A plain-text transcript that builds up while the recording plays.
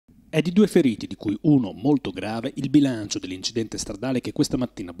È di 2 feriti, di cui uno molto grave, il bilancio dell'incidente stradale che questa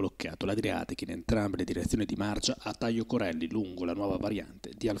mattina ha bloccato l'Adriatica in entrambe le direzioni di marcia a Taglio Corelli, lungo, la nuova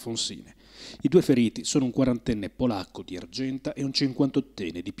variante di Alfonsine. I 2 feriti sono un quarantenne polacco di Argenta e un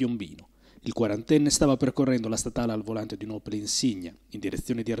 58enne di Piombino. Il quarantenne stava percorrendo la statale al volante di un Opel Insignia, in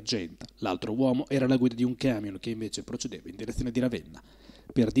direzione di Argenta. L'altro uomo era alla guida di un camion che invece procedeva in direzione di Ravenna.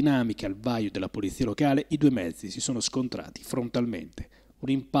 Per dinamiche al vaglio della Polizia Locale, i 2 mezzi si sono scontrati frontalmente. Un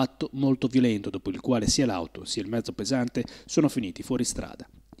impatto molto violento dopo il quale sia l'auto sia il mezzo pesante sono finiti fuori strada.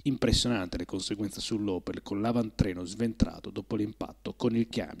 Impressionante le conseguenze sull'Opel con l'avantreno sventrato dopo l'impatto con il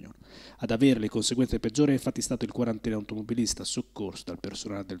camion. Ad avere le conseguenze peggiori è infatti stato il quarantenne automobilista soccorso dal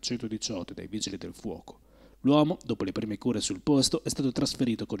personale del 118 e dai vigili del fuoco. L'uomo, dopo le prime cure sul posto, è stato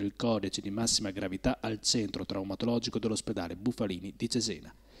trasferito con il codice di massima gravità al centro traumatologico dell'ospedale Bufalini di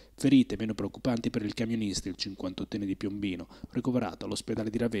Cesena. Ferite meno preoccupanti per il camionista, il 58enne di Piombino, ricoverato all'ospedale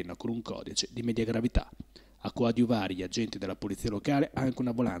di Ravenna con un codice di media gravità. A coadiuvare gli agenti della Polizia Locale anche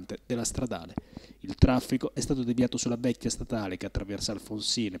una volante della stradale. Il traffico è stato deviato sulla vecchia statale che attraversa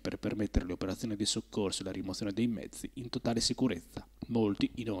Alfonsine per permettere le operazioni di soccorso e la rimozione dei mezzi in totale sicurezza. Molti,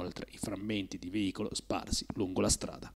 inoltre, i frammenti di veicolo sparsi lungo la strada.